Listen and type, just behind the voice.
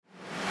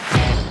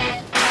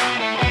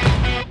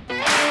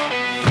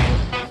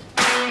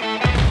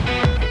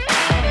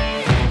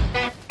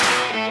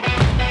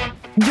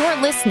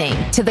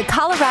listening to the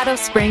Colorado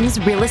Springs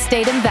Real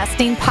Estate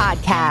Investing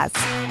Podcast,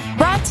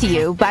 brought to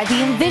you by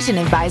the Envision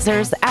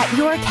Advisors at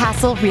Your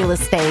Castle Real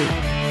Estate.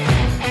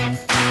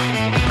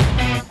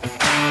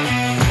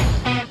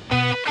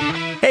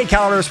 Hey,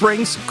 Colorado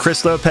Springs,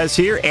 Chris Lopez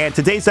here, and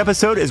today's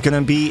episode is going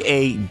to be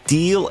a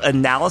deal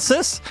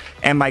analysis,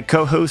 and my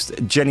co-host,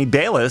 Jenny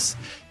Bayless,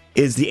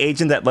 is the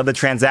agent that led the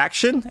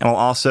transaction, and will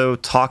also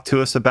talk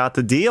to us about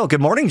the deal.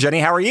 Good morning,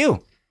 Jenny. How are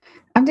you?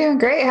 I'm doing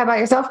great. How about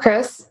yourself,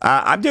 Chris?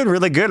 I'm doing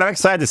really good. I'm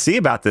excited to see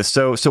about this.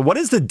 So what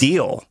is the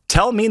deal?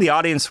 Tell me and the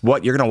audience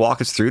what you're going to walk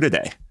us through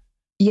today.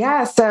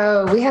 Yeah,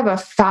 so we have a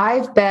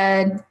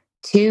 5-bed,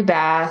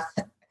 2-bath,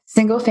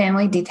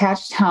 single-family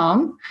detached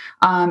home.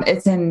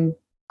 It's in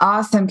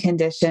awesome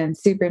condition,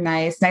 super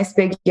nice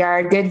big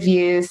yard, good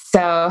views.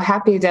 So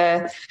happy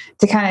to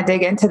kind of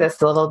dig into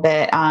this a little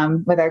bit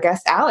with our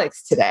guest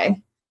Alex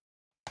today.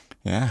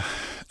 Yeah,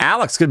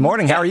 Alex, good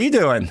morning. How are you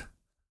doing?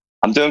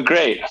 I'm doing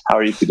great. How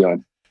are you two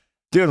doing?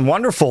 Doing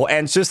wonderful.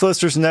 And just so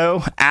listeners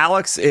know,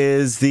 Alex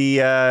is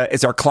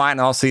is our client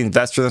and also the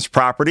investor in this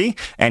property,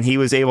 and he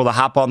was able to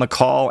hop on the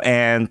call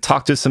and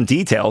talk to us some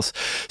details.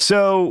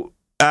 So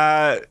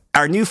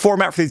our new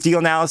format for these deal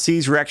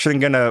analyses, we're actually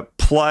going to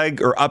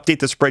plug or update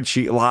the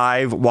spreadsheet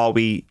live while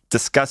we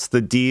discuss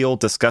the deal,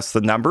 discuss the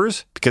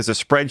numbers, because the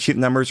spreadsheet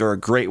numbers are a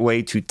great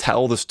way to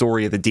tell the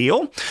story of the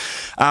deal.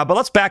 But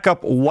let's back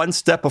up one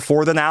step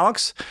before then,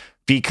 Alex,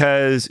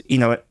 because,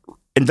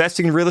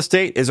 investing in real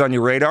estate is on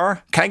your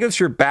radar. Can you give us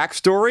your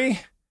backstory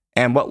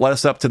and what led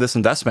us up to this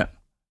investment?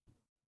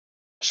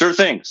 Sure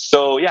thing.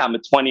 So yeah, I'm a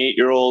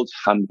 28-year-old.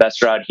 I'm an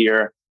investor out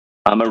here.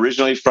 I'm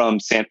originally from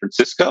San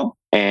Francisco,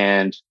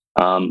 and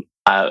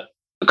a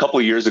couple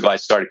of years ago, I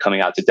started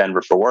coming out to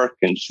Denver for work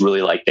and just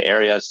really liked the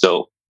area.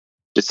 So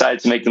decided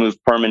to make the move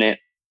permanent.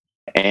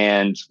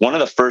 And one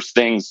of the first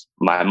things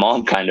my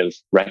mom kind of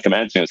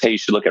recommended to me was, hey, you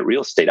should look at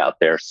real estate out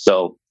there.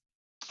 So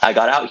I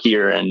got out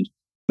here and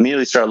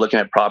immediately started looking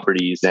at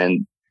properties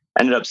and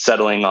ended up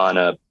settling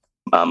on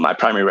my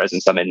primary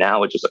residence I'm in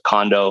now, which is a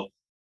condo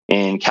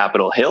in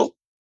Capitol Hill.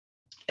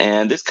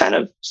 And this kind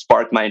of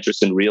sparked my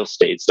interest in real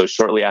estate. So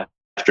shortly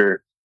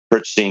after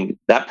purchasing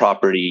that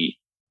property,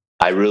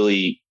 I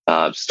really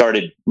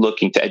started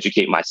looking to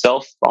educate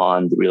myself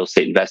on the real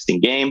estate investing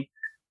game.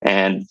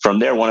 And from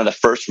there, one of the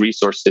first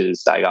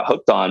resources I got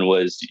hooked on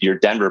was your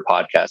Denver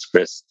podcast,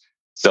 Chris.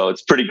 So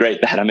it's pretty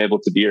great that I'm able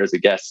to be here as a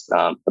guest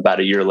about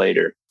a year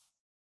later.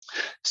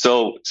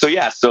 So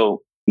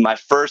my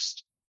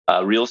first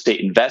real estate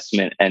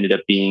investment ended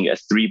up being a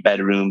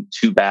 3-bedroom,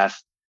 2-bath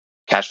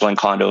cash flowing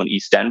condo in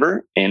East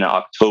Denver in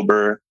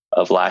October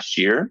of last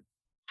year.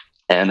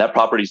 And that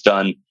property's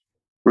done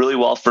really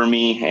well for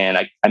me. And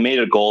I made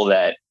a goal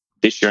that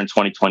this year in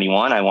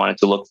 2021, I wanted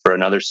to look for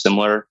another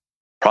similar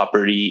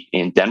property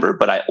in Denver,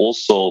 but I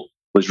also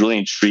was really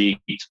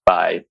intrigued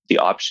by the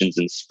options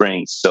in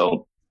Springs.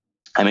 So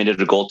I made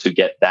it a goal to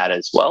get that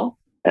as well.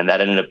 And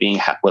that ended up being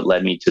what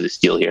led me to this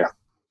deal here.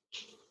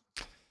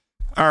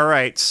 All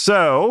right.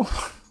 So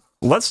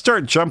let's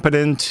start jumping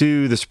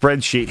into the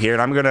spreadsheet here.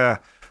 And I'm going to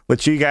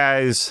let you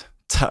guys,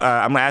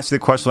 I'm going to ask you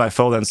the question I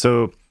filled in.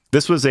 So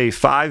this was a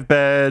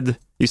 5-bed,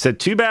 you said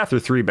 2-bath or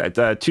 3-bed?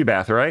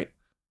 2-bath, right?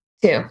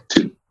 2.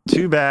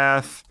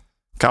 2-bath,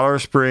 Colorado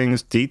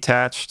Springs,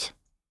 detached,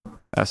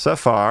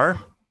 SFR.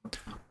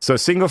 So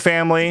single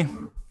family,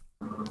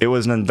 it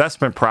was an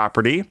investment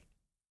property.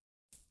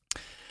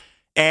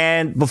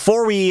 And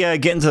before we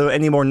get into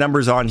any more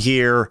numbers on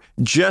here,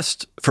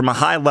 just from a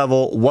high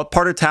level, what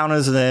part of town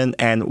is it in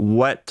and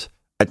what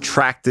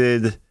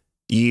attracted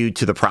you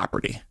to the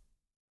property?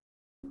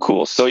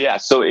 Cool. So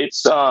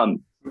it's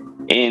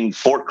in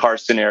Fort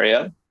Carson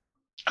area,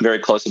 very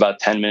close, about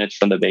 10 minutes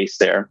from the base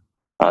there.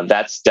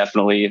 That's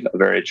definitely a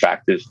very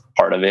attractive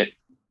part of it.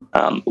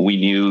 We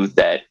knew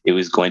that it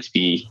was going to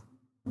be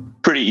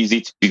pretty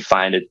easy to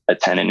find a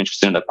tenant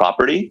interested in the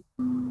property.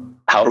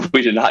 However,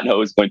 we did not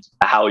know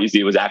how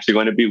easy it was actually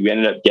going to be. We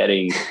ended up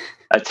getting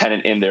a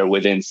tenant in there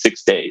within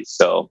 6 days.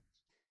 So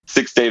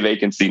 6-day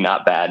vacancy,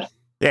 not bad.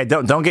 Yeah,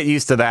 don't get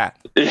used to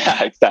that.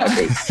 Yeah,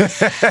 exactly.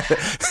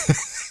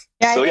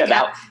 I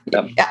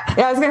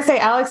was going to say,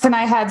 Alex and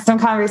I had some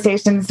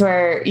conversations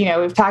where,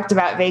 we've talked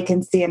about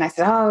vacancy, and I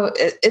said,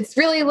 it's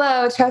really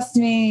low. Trust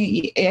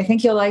me. I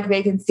think you'll like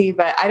vacancy,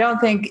 but I don't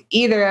think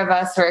either of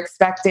us were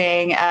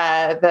expecting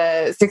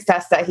the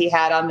success that he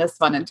had on this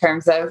one in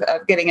terms of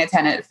getting a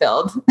tenant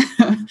filled.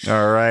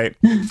 All right.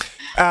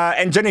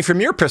 And Jenny,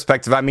 from your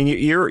perspective, I mean,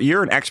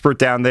 you're an expert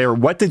down there.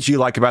 What did you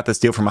like about this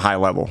deal from a high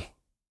level?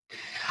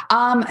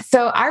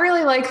 So I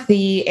really like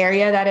the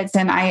area that it's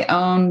in. I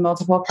own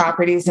multiple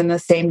properties in the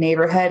same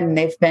neighborhood, and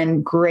they've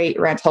been great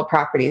rental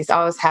properties.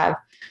 Always have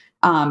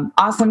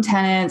awesome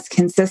tenants,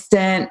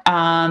 consistent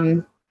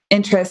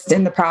interest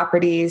in the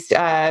properties.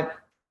 The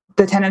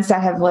tenants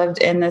that have lived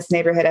in this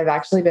neighborhood have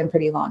actually been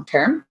pretty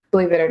long-term,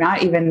 believe it or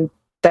not, even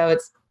though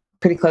it's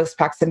pretty close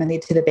proximity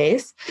to the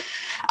base.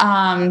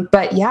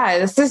 But yeah,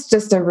 this is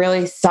just a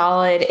really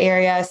solid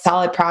area,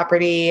 solid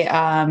property.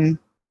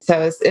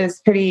 So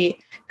it's pretty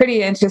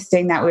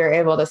interesting that we were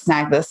able to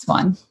snag this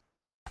one.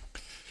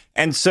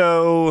 And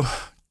so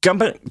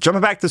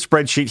jumping back to the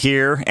spreadsheet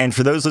here, and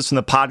for those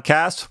listening to the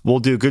podcast, we'll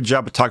do a good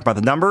job of talking about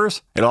the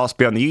numbers. It'll also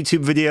be on the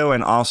YouTube video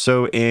and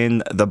also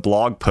in the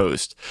blog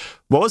post.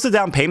 What was the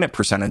down payment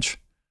percentage?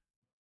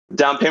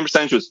 Down payment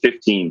percentage was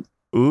 15.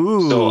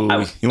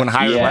 Ooh, you want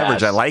higher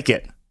leverage. I like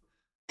it.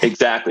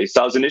 Exactly.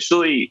 So I was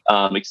initially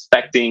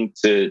expecting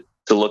to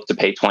look to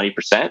pay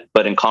 20%,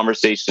 but in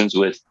conversations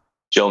with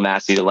Joe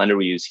Massey, the lender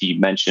we use, he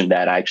mentioned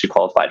that I actually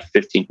qualified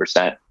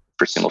 15%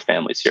 for single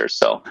families here.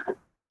 So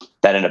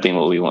that ended up being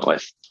what we went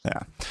with.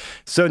 Yeah.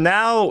 So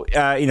now,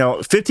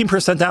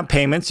 15% down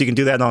payments, you can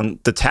do that on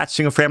detached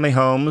single family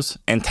homes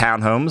and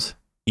townhomes.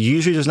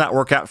 Usually does not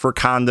work out for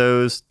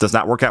condos, does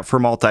not work out for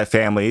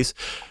multifamilies,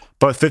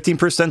 but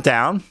 15%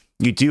 down,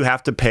 you do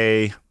have to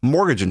pay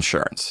mortgage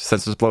insurance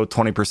since it's below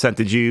 20%.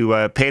 Did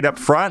you pay it up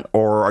front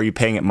or are you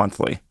paying it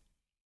monthly?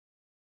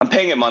 I'm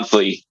paying it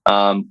monthly.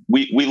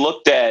 We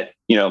looked at,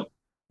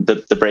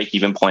 the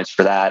break-even points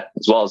for that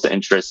as well as the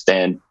interest.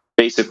 And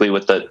basically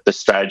with the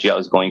strategy I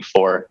was going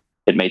for,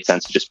 it made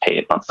sense to just pay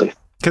it monthly.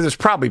 Because it's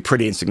probably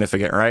pretty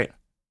insignificant, right?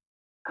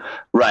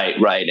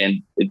 Right.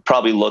 And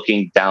probably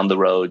looking down the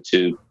road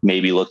to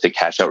maybe look to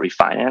cash out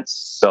refinance.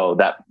 So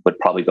that would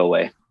probably go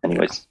away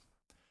anyways.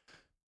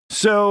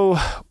 So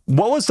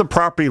what was the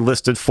property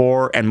listed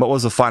for and what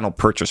was the final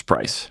purchase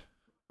price?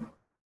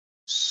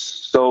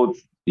 So,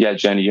 yeah,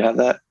 Jenny, you have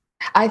that?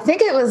 I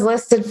think it was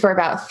listed for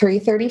about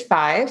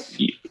 $335.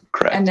 Yeah,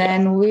 correct. And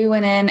then we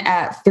went in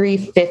at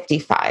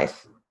 $355.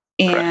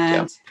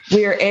 And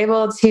we were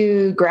able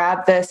to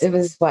grab this. It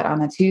was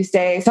on a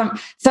Tuesday,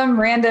 some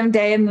random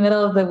day in the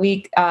middle of the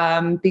week,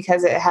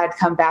 because it had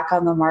come back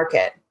on the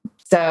market.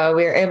 So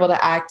we were able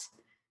to act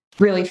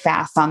really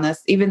fast on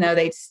this, even though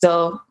they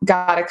still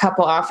got a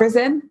couple offers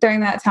in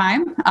during that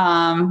time.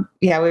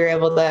 We were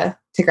able to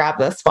grab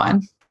this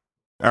one.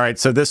 All right.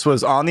 So this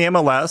was on the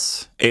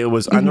MLS. It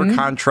was under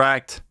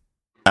contract,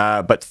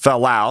 but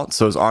fell out.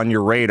 So it was on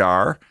your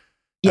radar.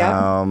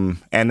 Yeah.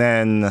 And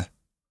then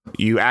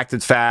you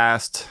acted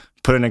fast,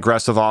 put an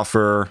aggressive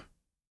offer,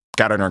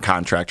 got under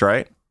contract,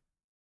 right?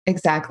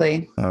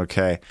 Exactly.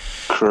 Okay.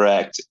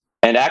 Correct.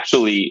 And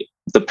actually,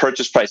 the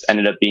purchase price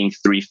ended up being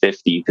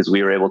 $350 because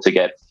we were able to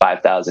get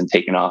 $5,000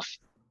 taken off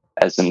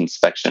as an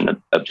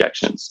inspection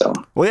objection. So,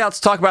 well, yeah,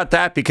 let's talk about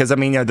that because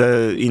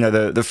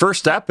the first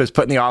step is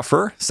putting the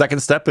offer.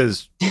 Second step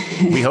is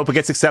we hope it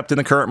gets accepted in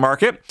the current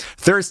market.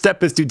 Third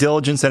step is due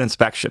diligence and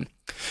inspection.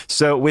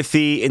 So, with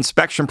the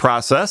inspection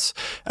process,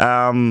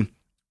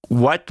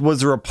 what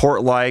was the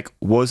report like?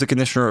 What was the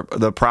condition of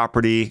the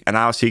property? And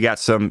obviously,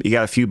 you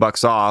got a few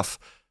bucks off.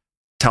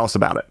 Tell us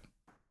about it.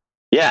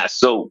 Yeah.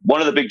 So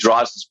one of the big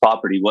draws to this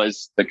property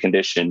was the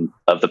condition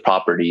of the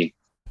property.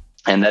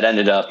 And that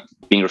ended up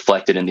being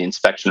reflected in the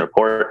inspection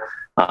report.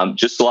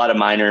 Just a lot of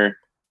minor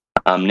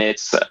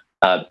nits.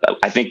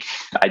 I think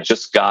I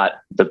just got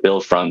the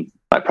bill from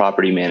my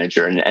property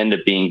manager and it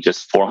ended up being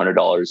just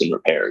 $400 in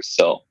repairs.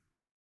 So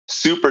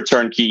super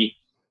turnkey.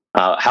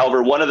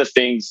 However, one of the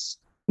things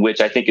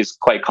which I think is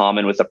quite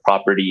common with a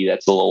property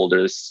that's a little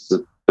older, this is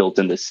built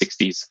in the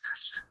 60s,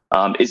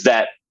 is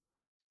that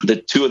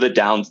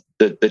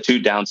the two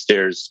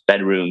downstairs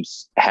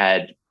bedrooms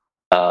had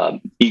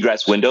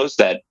egress windows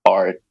that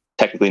are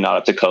technically not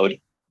up to code.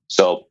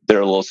 So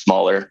they're a little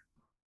smaller.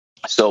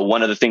 So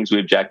one of the things we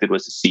objected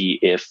was to see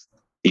if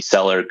the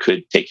seller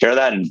could take care of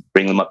that and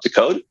bring them up to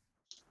code.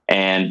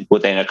 And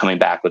what they ended up coming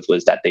back with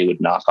was that they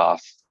would knock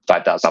off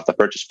 $5,000 off the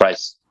purchase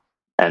price.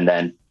 And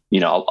then,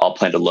 I'll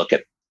plan to look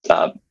at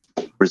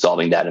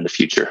resolving that in the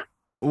future.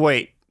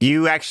 Wait,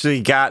 you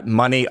actually got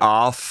money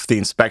off the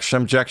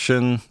inspection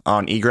objection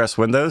on egress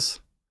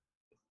windows?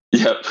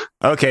 Yep.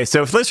 Okay,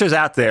 so if listeners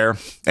out there,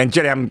 and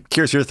Jenny, I'm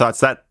curious your thoughts.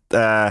 That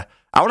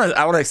I want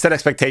to set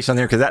expectations on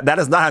here because that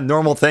is not a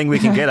normal thing we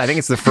can get. I think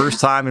it's the first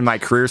time in my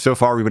career so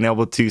far we've been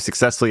able to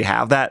successfully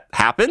have that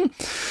happen.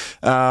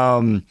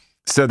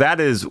 So that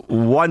is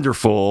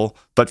wonderful.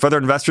 But for other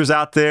investors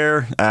out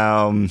there,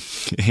 that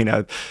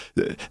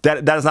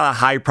is not a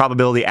high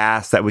probability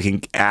ask that we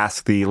can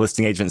ask the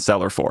listing agent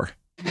seller for.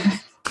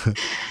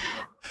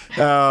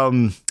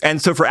 And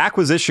so for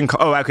acquisition,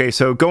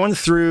 so going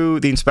through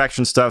the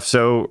inspection stuff,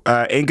 so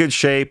in good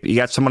shape, you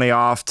got some money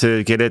off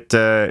to get it,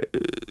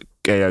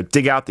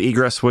 dig out the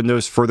egress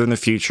windows further in the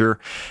future.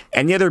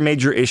 Any other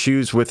major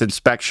issues with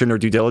inspection or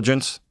due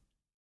diligence?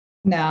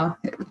 No,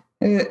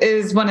 it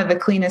is one of the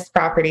cleanest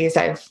properties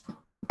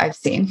I've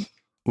seen.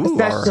 Ooh,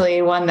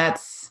 especially one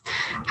that's,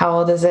 how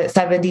old is it?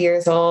 70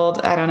 years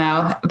old. I don't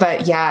know,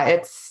 but yeah,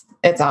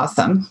 it's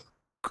awesome.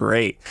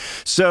 Great.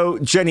 So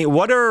Jenny,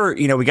 what are,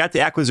 we got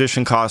the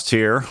acquisition costs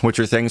here, which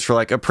are things for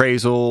like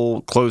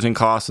appraisal, closing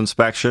costs,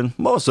 inspection,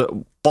 most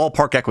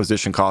ballpark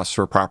acquisition costs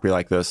for a property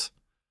like this.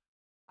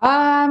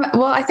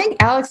 Well, I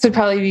think Alex would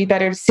probably be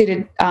better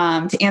suited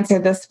to answer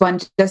this one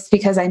just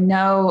because I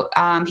know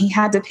he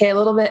had to pay a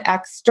little bit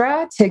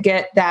extra to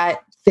get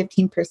that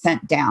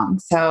 15% down.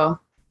 So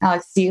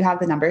Alex, do you have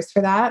the numbers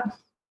for that?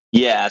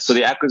 Yeah. So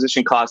the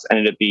acquisition cost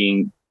ended up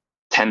being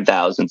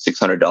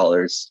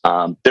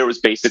 $10,600. There was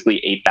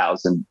basically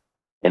 $8,000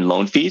 in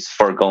loan fees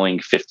for going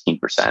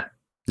 15%.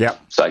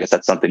 Yep. So I guess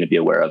that's something to be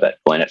aware of at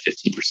going at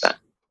 15%. All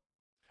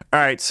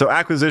right. So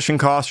acquisition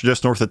costs are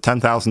just north of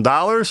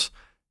 $10,000.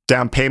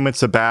 Down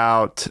payments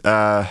about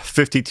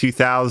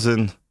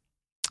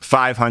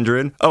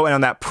 $52,500. Oh, and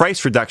on that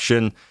price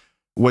reduction,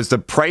 was the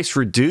price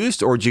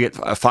reduced, or did you get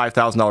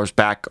 $5,000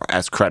 back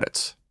as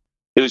credits?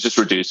 It was just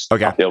reduced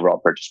off the overall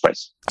purchase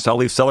price. So I'll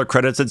leave seller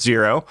credits at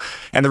zero.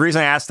 And the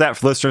reason I asked that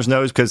for listeners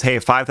know is because, hey,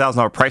 a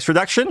 $5,000 price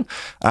reduction,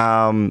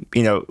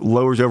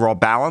 lowers the overall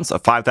balance. A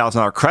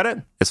 $5,000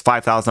 credit is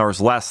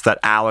 $5,000 less that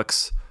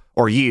Alex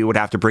or you would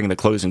have to bring in the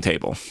closing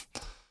table.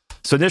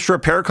 So initial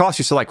repair costs,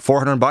 you said like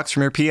 $400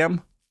 from your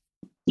PM?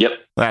 Yep.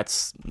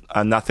 That's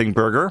a nothing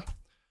burger.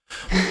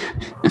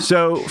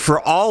 So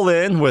for all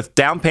in with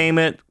down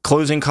payment,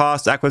 closing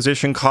costs,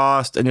 acquisition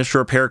cost, initial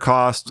repair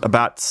cost,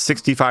 about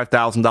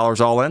 $65,000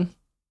 all in?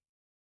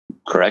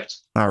 Correct.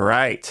 All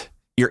right.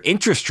 Your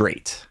interest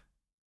rate?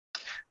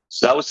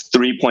 So that was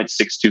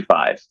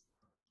 3.625.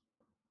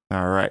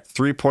 All right.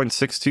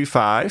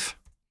 3.625.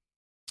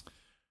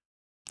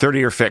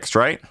 30-year fixed,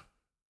 right?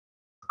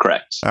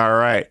 Correct. All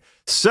right.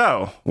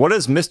 So what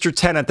is Mr.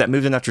 Tenant that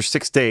moved in after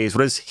 6 days,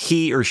 what is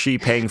he or she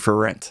paying for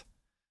rent?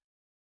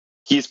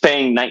 He's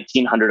paying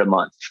 $1,900 a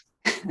month.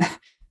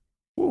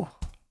 Ooh.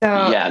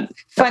 So yeah.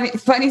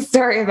 Funny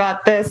story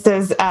about this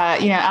is,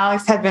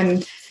 Alex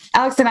and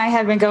I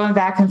had been going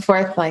back and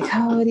forth like,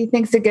 oh, what do you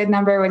think's a good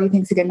number? What do you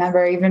think's a good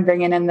number? Even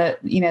bringing in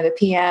the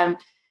PM.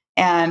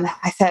 And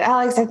I said,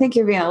 Alex, I think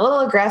you're being a little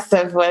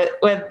aggressive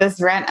with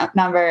this rent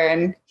number.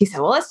 And he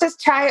said, well, let's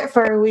just try it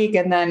for a week.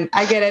 And then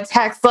I get a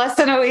text less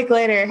than a week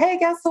later. Hey,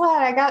 guess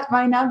what? I got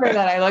my number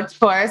that I looked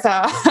for. So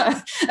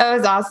that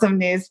was awesome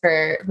news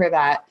for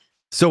that.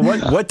 So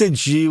what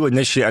did you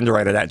initially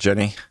underwrite it at,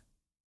 Jenny?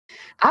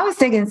 I was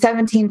thinking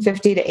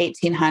 1,750 to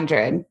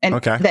 1,800. And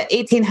okay. The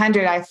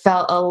 1,800, I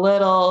felt a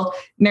little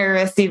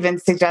nervous even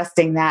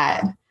suggesting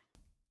that.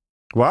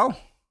 Well,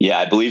 yeah,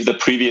 I believe the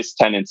previous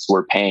tenants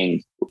were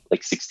paying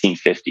like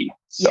 1,650.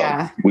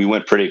 So we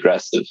went pretty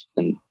aggressive.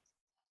 And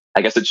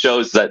I guess it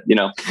shows that,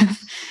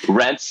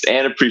 rents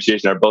and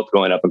appreciation are both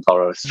going up in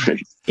Colorado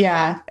Springs.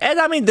 Yeah. And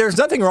I mean, there's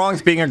nothing wrong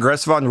with being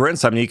aggressive on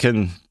rents. I mean, you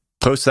can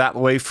post that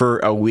way for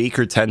a week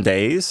or 10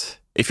 days.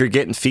 If you're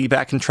getting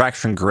feedback and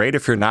traction, great.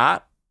 If you're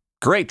not,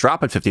 great.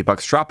 Drop it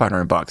 $50, drop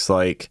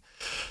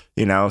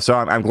 $100. So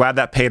I'm glad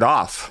that paid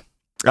off.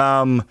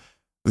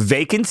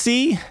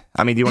 Vacancy.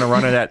 I mean, do you want to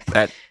run it at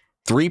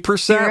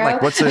 3%?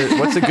 Like what's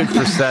a good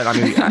percent? I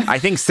mean, I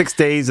think 6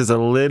 days is a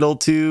little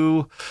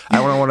too, I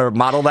don't want to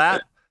model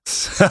that.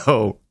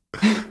 So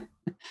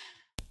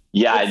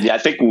yeah, I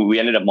think we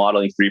ended up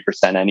modeling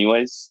 3%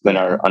 anyways in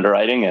our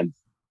underwriting. And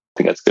I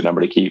think that's a good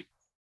number to keep.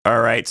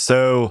 All right.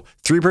 So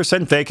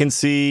 3%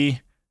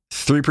 vacancy,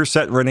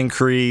 3% rent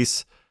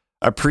increase,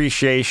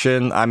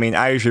 appreciation. I mean,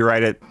 I usually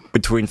write it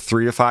between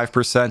 3 to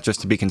 5%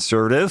 just to be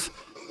conservative.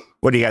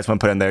 What do you guys want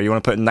to put in there? You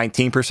want to put in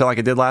 19% like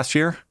I did last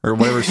year or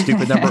whatever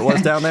stupid number it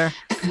was down there?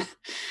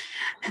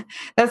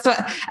 That's what,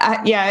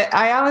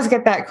 I always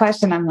get that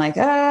question. I'm like,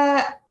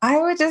 I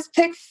would just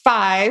pick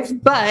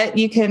 5, but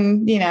you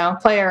can,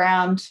 play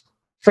around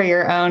for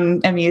your own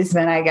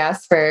amusement, I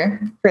guess,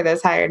 for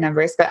those higher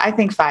numbers. But I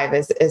think 5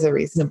 is a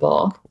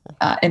reasonable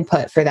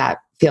input for that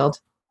field.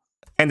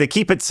 And to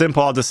keep it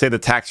simple, I'll just say the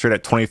tax rate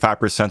at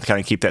 25% to kind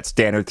of keep that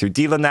standard through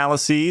deal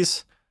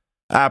analyses.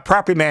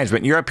 Property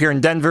management. You're up here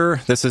in Denver.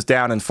 This is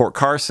down in Fort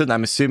Carson.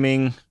 I'm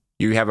assuming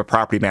you have a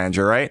property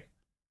manager, right?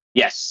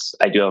 Yes,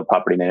 I do have a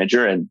property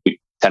manager, and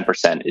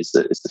 10% is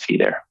the fee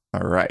there.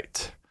 All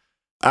right.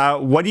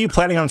 What are you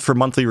planning on for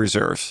monthly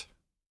reserves?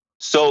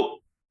 So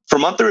for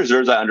monthly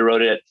reserves, I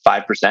underwrote it at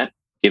 5%,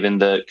 given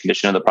the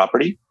condition of the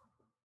property.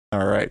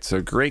 All right.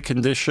 So great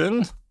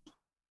condition.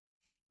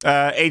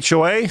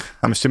 HOA,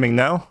 I'm assuming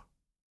no?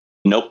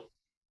 Nope.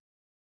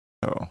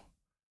 Oh.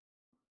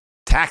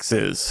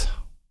 Taxes.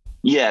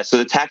 Yeah. So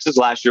the taxes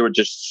last year were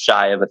just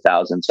shy of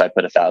 1,000. So I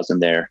put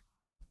 1,000 there.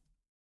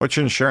 What's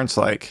your insurance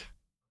like?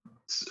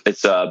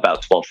 It's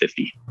about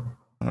 $1,250.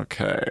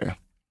 Okay.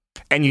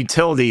 And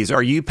utilities,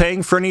 are you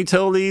paying for any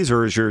utilities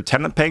or is your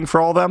tenant paying for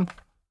all of them?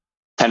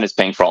 Tenant's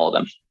paying for all of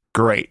them.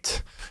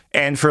 Great.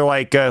 And for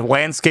like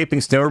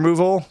landscaping, snow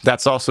removal,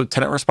 that's also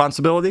tenant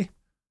responsibility?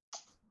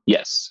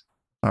 Yes.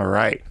 All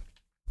right.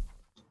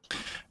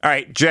 All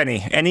right,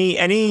 Jenny,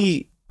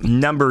 any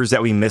numbers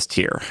that we missed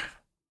here?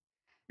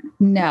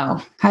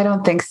 No, I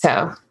don't think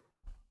so.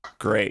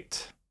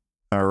 Great.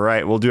 All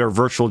right, we'll do our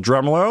virtual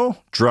drum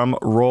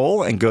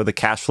roll and go to the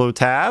cash flow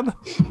tab.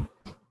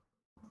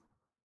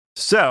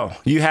 So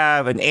you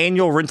have an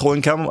annual rental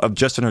income of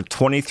just under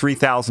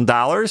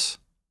 $23,000,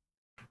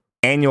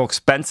 annual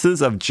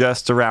expenses of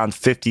just around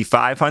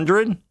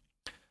 $5,500,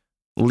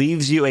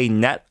 leaves you a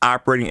net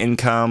operating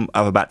income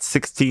of about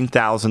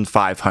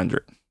 $16,500.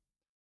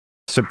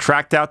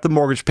 Subtract out the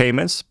mortgage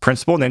payments,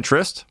 principal and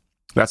interest.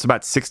 That's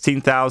about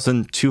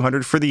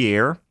 $16,200 for the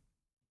year.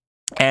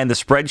 And the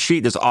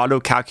spreadsheet is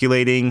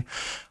auto-calculating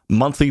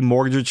monthly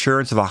mortgage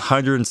insurance of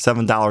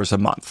 $107 a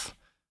month.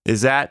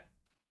 Do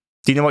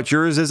you know what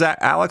yours is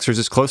at, Alex, or is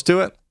this close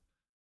to it?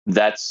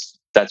 That's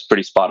that's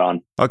pretty spot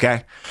on.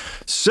 Okay.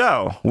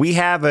 So we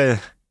have a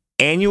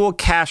annual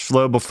cash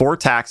flow before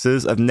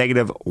taxes of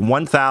negative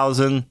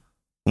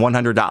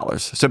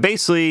 $1,100. So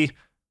basically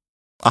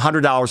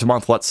 $100 a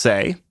month, let's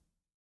say,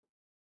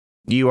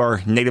 you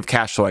are negative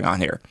cash flowing on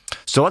here.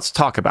 So let's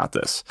talk about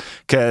this,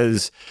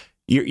 because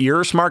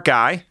you're a smart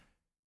guy.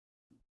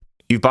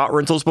 You've bought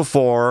rentals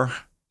before.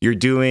 You're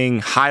doing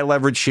high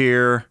leverage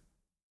here.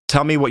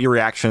 Tell me what your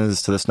reaction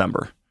is to this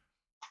number.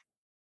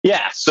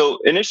 Yeah. So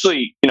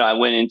initially, I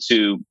went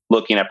into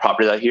looking at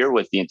properties out here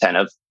with the intent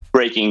of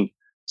breaking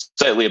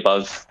slightly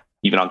above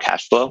even on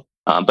cash flow.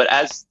 But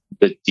as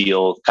the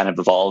deal kind of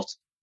evolved,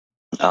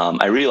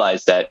 I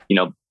realized that,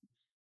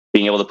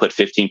 being able to put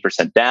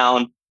 15%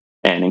 down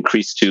and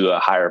increase to a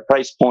higher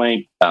price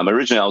point.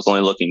 Originally, I was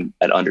only looking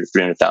at under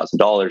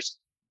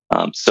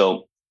 $300,000.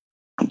 So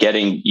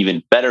getting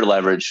even better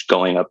leverage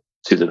going up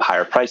to the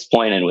higher price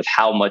point and with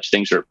how much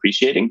things are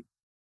appreciating,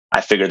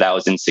 I figured that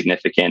was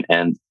insignificant.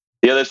 And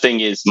the other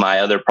thing is my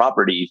other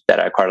property that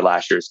I acquired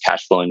last year is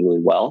cash flowing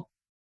really well.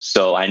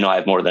 So I know I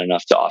have more than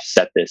enough to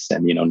offset this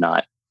and,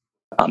 not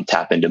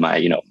tap into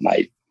my,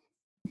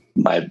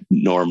 my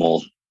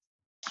normal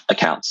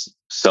accounts.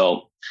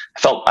 So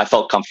I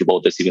felt comfortable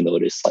with this, even though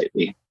it is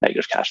slightly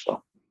negative cash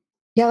flow.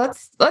 Yeah,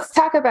 let's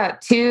talk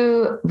about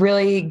two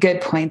really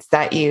good points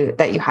that you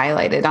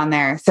highlighted on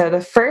there. So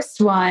the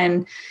first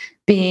one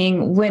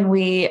being, when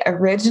we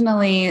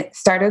originally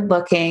started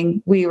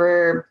looking, we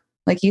were,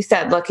 like you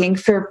said, looking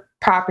for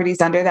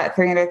properties under that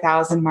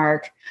 300,000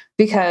 mark,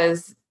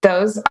 because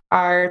those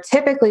are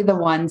typically the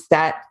ones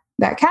that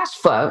cash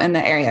flow in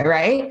the area,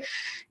 right?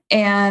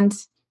 And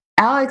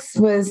Alex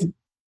was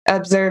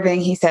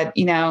observing, he said,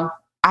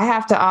 I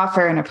have to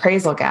offer an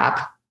appraisal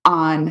gap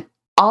on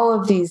all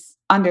of these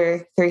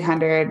under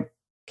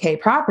 300K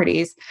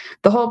properties.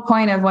 The whole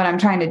point of what I'm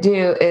trying to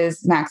do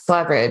is max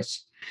leverage.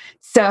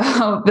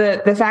 So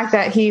the fact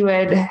that he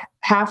would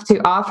have to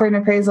offer an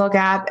appraisal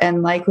gap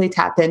and likely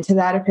tap into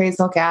that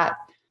appraisal gap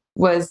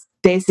was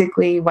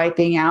basically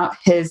wiping out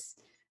his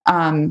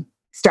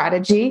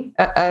strategy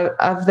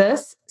of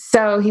this.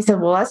 So he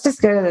said, well, let's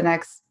just go to the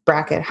next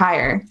bracket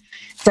higher.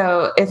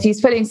 So if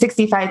he's putting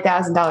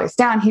 $65,000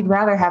 down, he'd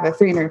rather have a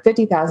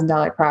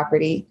 $350,000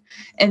 property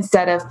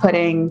instead of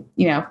putting,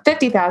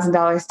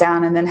 $50,000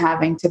 down and then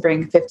having to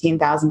bring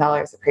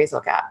 $15,000 appraisal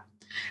gap.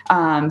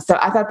 So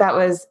I thought that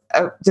was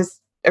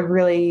just a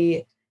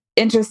really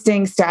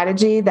interesting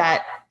strategy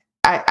that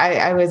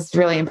I was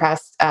really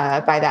impressed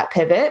by that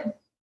pivot.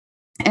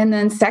 And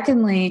then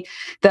secondly,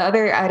 the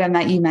other item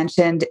that you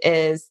mentioned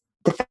is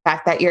the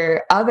fact that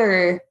your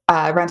other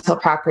rental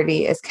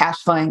property is cash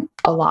flowing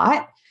a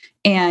lot.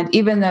 And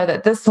even though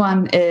that this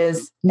one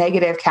is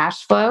negative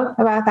cash flow,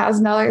 about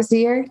 $1,000 a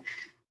year,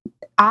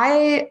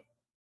 I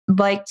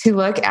like to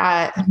look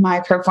at my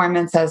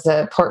performance as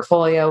a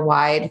portfolio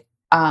wide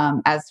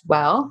as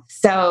well.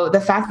 So the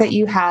fact that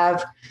you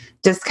have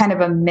just kind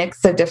of a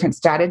mix of different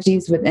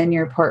strategies within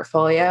your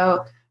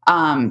portfolio,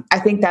 I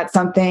think that's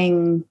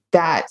something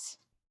that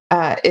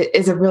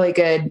is a really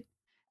good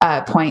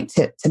point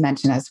to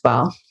mention as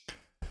well.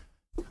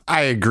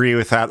 I agree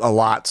with that a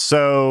lot.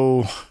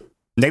 So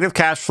negative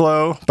cash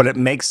flow, but it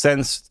makes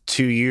sense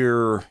to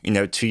your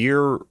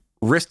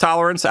risk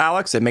tolerance,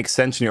 Alex. It makes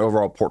sense in your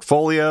overall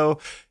portfolio.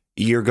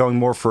 You're going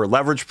more for a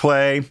leverage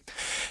play.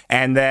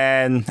 And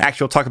then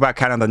actually we'll talk about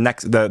kind of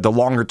the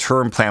longer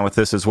term plan with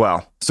this as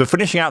well. So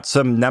finishing out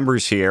some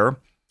numbers here,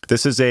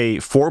 this is a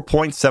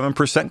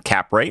 4.7%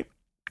 cap rate,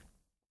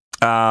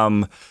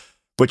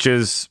 which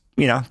is,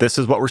 this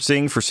is what we're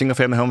seeing for single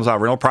family homes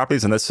on rental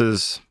properties. And this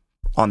is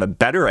on the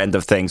better end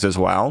of things as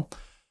well.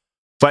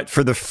 But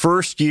for the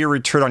first year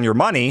return on your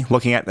money,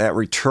 looking at that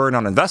return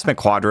on investment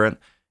quadrant,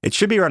 it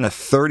should be around a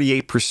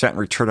 38%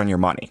 return on your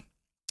money.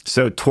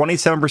 So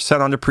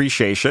 27% on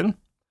depreciation,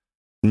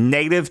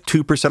 negative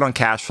 2% on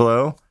cash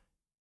flow,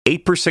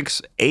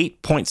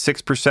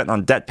 8.6%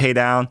 on debt pay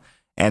down,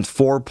 and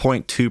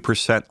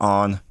 4.2%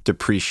 on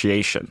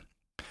depreciation.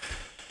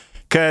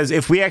 Because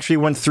if we actually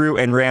went through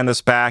and ran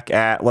this back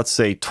at, let's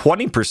say,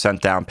 20%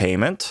 down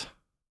payment,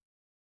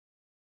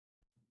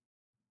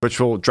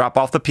 which will drop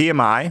off the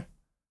PMI,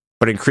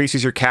 but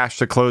increases your cash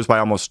to close by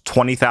almost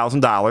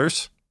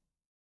 $20,000,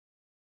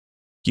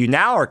 you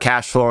now are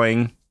cash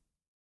flowing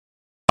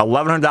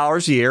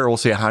 $1,100 a year, we'll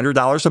say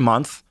 $100 a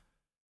month,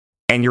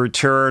 and your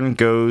return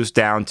goes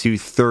down to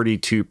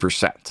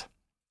 32%.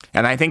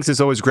 And I think this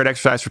is always a great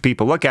exercise for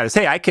people to look at is,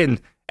 hey,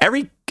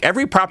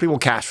 every property will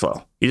cash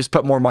flow. You just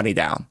put more money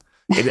down.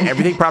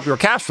 Everything property will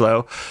cash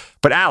flow.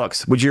 But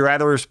Alex, would you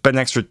rather invest an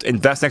extra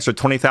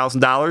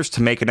 $20,000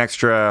 to make an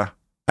extra,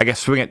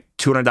 swing at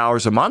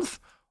 $200 a month,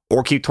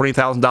 or keep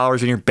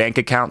 $20,000 in your bank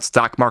account,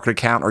 stock market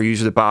account, or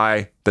use it to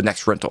buy the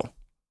next rental?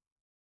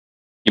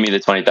 Give me the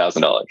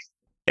 $20,000.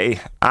 Hey,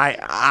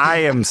 I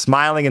am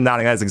smiling and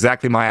nodding. That's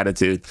exactly my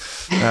attitude.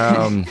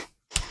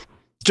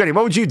 Jenny,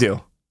 what would you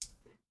do?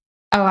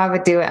 Oh, I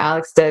would do what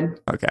Alex did.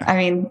 Okay. I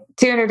mean,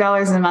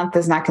 $200 a month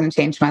is not going to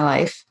change my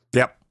life.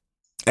 Yep.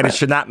 And it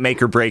should not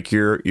make or break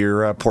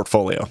your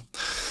portfolio.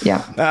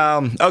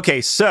 Yeah.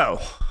 Okay,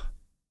 so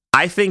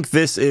I think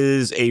this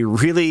is a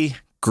really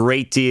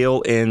great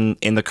deal in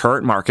the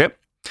current market.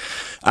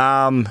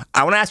 I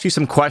want to ask you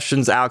some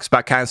questions, Alex,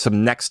 about kind of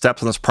some next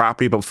steps on this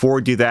property. But before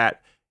we do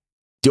that,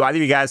 do either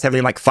of you guys have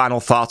any like final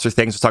thoughts or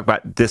things to talk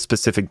about this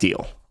specific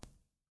deal?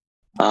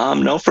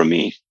 No, from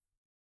me.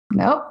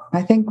 Nope.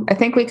 I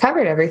think we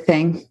covered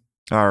everything.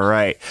 All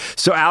right.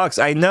 So, Alex,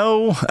 I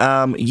know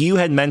you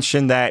had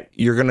mentioned that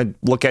you're going to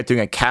look at doing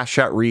a cash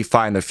out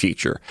refi in the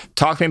future.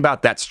 Talk to me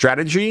about that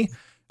strategy,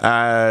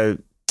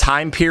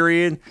 time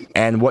period,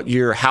 and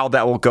how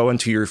that will go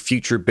into your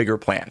future bigger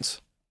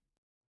plans.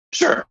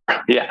 Sure.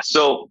 Yeah.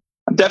 So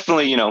I'm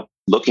definitely,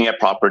 looking at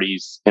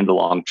properties in the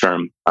long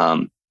term,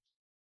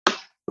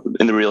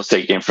 in the real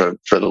estate game for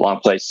the long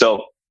play.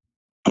 So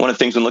one of the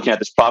things when looking at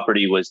this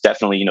property was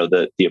definitely,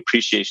 the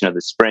appreciation of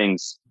the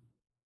Springs,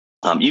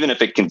 even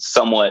if it can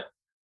somewhat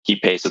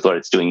keep pace with what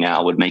it's doing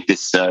now, would make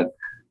this a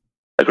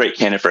great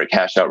candidate for a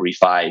cash out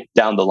refi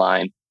down the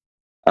line.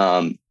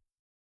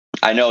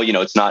 I know,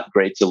 it's not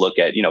great to look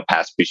at,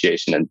 past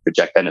appreciation and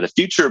project that into the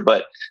future,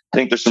 but I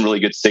think there's some really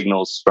good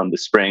signals from the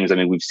Springs. I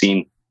mean, we've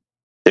seen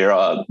they're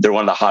one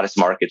of the hottest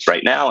markets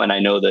right now. And I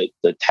know that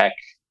the tech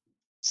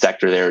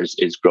sector there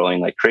is growing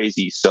like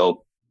crazy.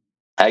 So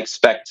I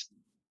expect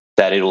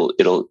that it'll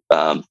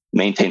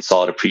maintain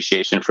solid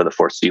appreciation for the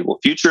foreseeable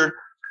future.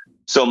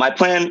 So my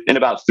plan in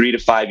about 3 to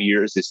 5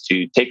 years is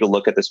to take a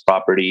look at this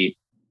property,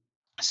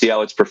 see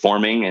how it's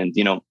performing, and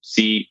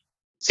see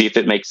if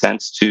it makes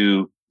sense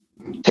to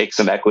take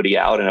some equity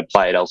out and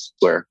apply it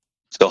elsewhere.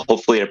 So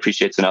hopefully it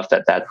appreciates enough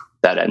that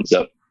ends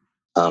up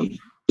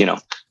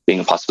being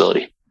a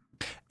possibility.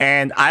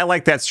 And I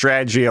like that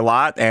strategy a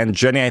lot. And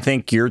Jenny, I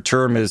think your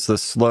term is the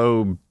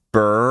slow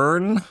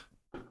burn.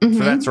 Mm-hmm.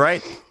 So that's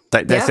right.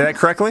 Did I say that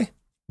correctly?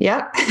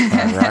 Yep.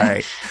 All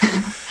right.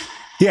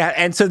 Yeah.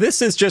 And so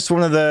this is just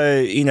one of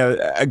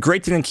the, a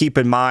great thing to keep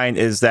in mind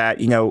is that,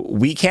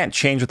 we can't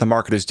change what the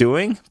market is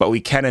doing, but we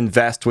can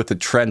invest with the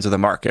trends of the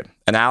market.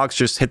 And Alex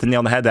just hit the nail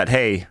on the head that,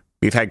 hey,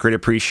 we've had great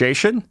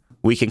appreciation.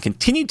 We can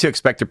continue to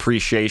expect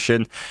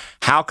appreciation.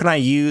 How can I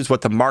use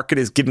what the market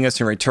is giving us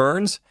in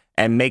returns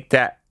and make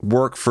that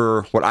work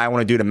for what I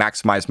want to do to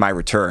maximize my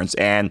returns?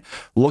 And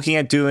looking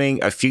at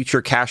doing a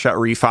future cash out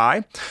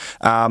refi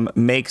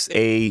makes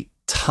a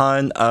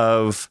ton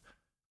of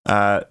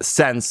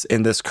sense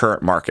in this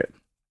current market.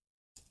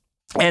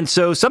 And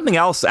so something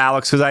else,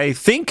 Alex, because I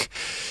think,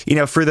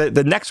 for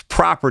the next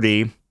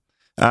property,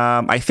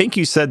 I think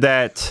you said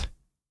that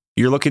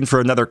you're looking for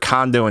another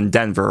condo in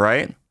Denver,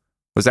 right?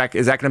 Is that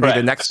going to be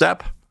the next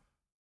step?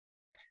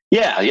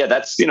 Yeah.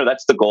 That's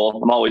the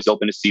goal. I'm always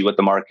open to see what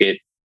the market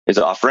is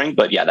offering,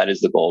 but yeah, that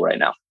is the goal right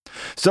now.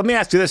 So let me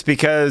ask you this,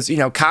 because,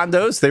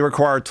 condos, they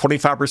require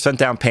 25%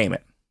 down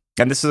payment.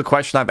 And this is a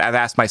question I've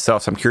asked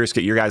myself, so I'm curious to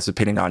get your guys'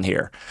 opinion on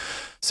here.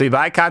 So you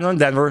buy a condo in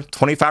Denver,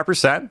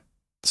 25%.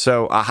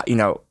 So,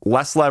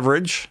 less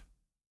leverage,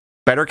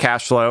 better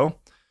cash flow.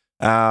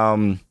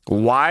 Why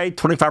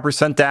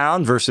 25%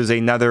 down versus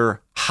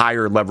another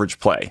higher leverage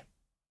play?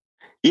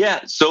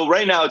 Yeah. So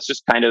right now it's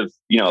just kind of,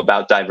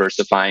 about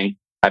diversifying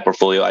my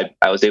portfolio.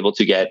 I was able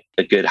to get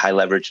a good high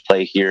leverage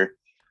play here.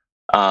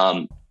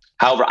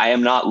 However, I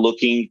am not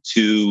looking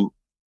to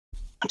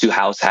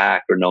house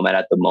hack or nomad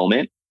at the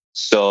moment.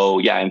 So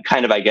yeah, I'm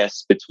kind of, I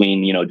guess,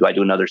 between, do I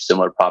do another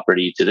similar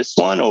property to this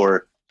one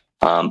or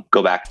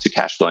go back to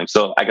cash flowing?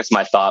 So I guess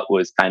my thought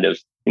was kind of,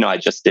 I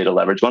just did a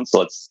leverage one, so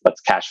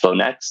let's cash flow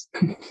next.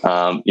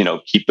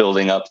 Keep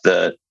building up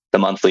the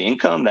monthly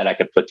income that I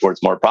could put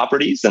towards more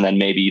properties, and then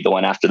maybe the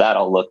one after that,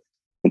 I'll look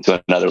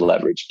into another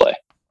leverage play.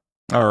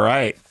 All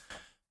right.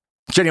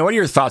 Jenny, what are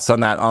your thoughts on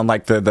that? On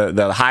like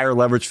the higher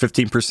leverage,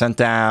 15%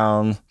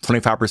 down,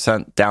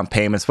 25% down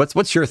payments.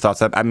 What's your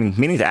thoughts? I'm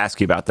meaning to ask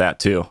you about that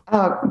too.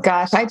 Oh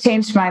gosh, I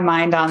changed my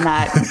mind on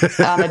that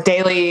on a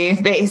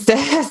daily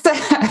basis.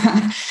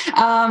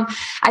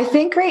 I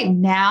think right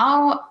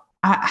now,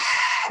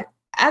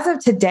 as of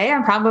today,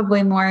 I'm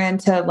probably more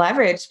into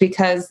leverage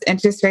because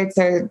interest rates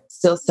are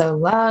still so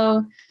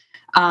low.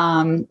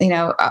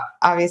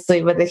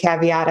 Obviously with the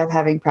caveat of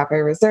having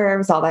proper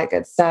reserves, all that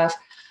good stuff.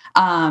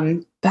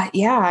 But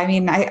yeah, I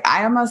mean,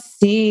 I almost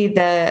see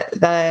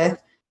the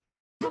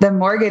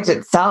mortgage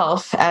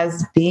itself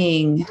as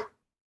being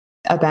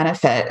a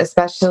benefit,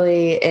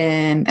 especially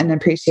in an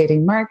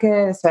appreciating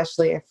market,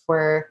 especially if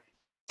we're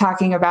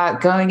talking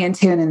about going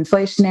into an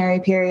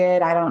inflationary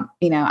period. I don't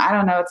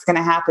know what's going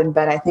to happen,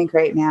 but I think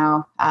right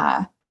now,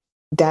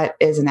 debt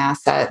is an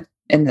asset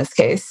in this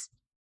case.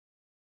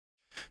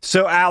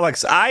 So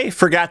Alex, I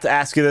forgot to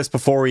ask you this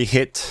before we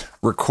hit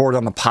record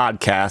on the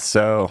podcast.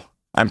 So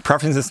I'm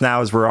prefacing this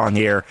now as we're on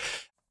here.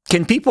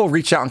 Can people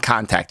reach out and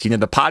contact you?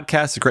 The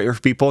podcast is great for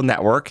people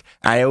network.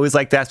 I always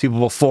like to ask people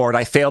before, and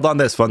I failed on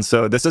this one,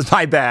 so this is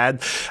my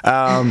bad.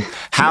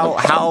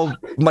 How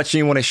much do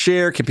you want to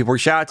share? Can people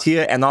reach out to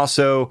you? And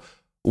also,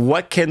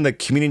 what can the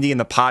community and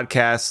the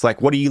podcast,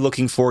 like, what are you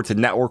looking for to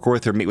network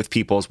with or meet with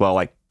people as well?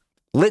 Like,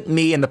 let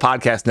me and the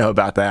podcast know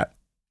about that.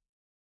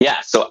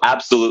 Yeah, so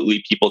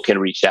absolutely, people can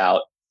reach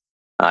out.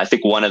 I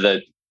think one of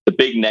the the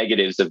big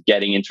negatives of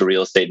getting into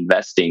real estate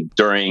investing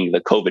during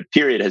the COVID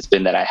period has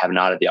been that I have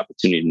not had the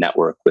opportunity to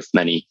network with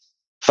many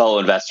fellow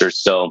investors.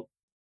 So,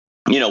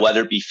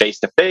 whether it be face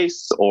to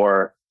face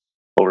or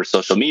over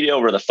social media,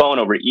 over the phone,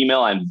 over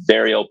email, I'm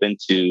very open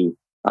to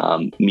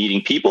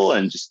meeting people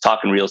and just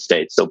talking real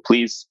estate. So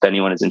please, if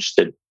anyone is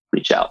interested,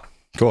 reach out.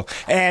 Cool.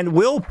 And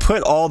we'll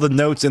put all the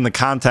notes in the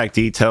contact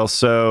details.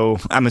 So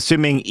I'm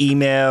assuming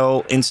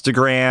email,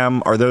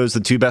 Instagram, are those the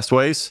two best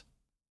ways?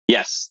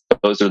 Yes,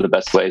 those are the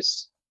best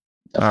ways.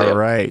 Definitely. All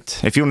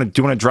right. If you want to,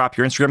 do you want to drop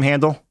your Instagram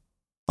handle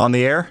on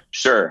the air?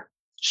 Sure.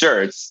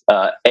 It's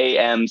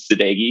AM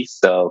Sadeghi.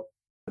 So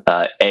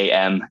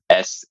AMSADEGHI.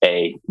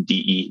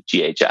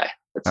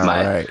 That's all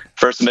my right.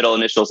 first, middle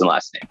initials, and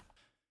last name.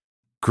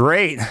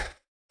 Great.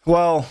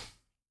 Well,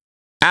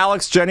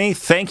 Alex, Jenny,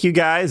 thank you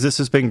guys. This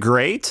has been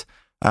great.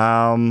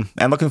 And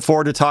looking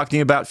forward to talking to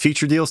you about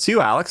future deals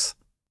too, Alex.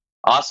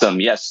 Awesome.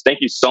 Yes.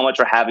 Thank you so much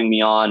for having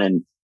me on.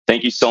 And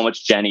thank you so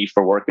much, Jenny,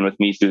 for working with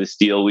me through this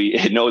deal.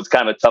 I know it's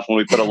kind of a tough one.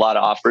 We put a lot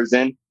of offers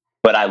in,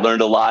 but I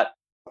learned a lot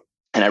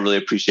and I really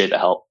appreciate the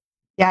help.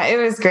 Yeah, it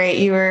was great.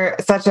 You were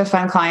such a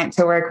fun client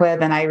to work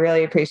with, and I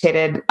really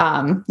appreciated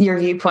your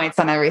viewpoints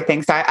on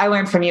everything. So I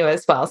learned from you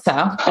as well.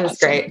 So it was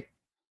great.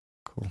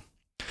 Cool.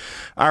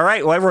 All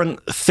right. Well, everyone,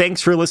 thanks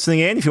for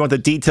listening in. If you want the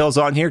details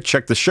on here,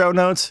 check the show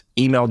notes.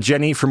 Email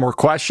Jenny for more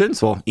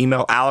questions. We'll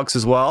email Alex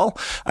as well.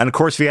 And of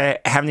course, if you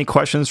have any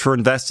questions for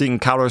investing in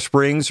Colorado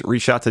Springs,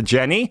 reach out to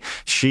Jenny.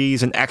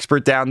 She's an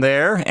expert down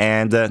there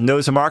and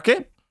knows the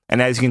market.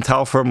 And as you can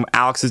tell from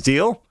Alex's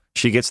deal,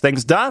 she gets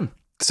things done.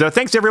 So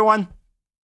thanks, everyone.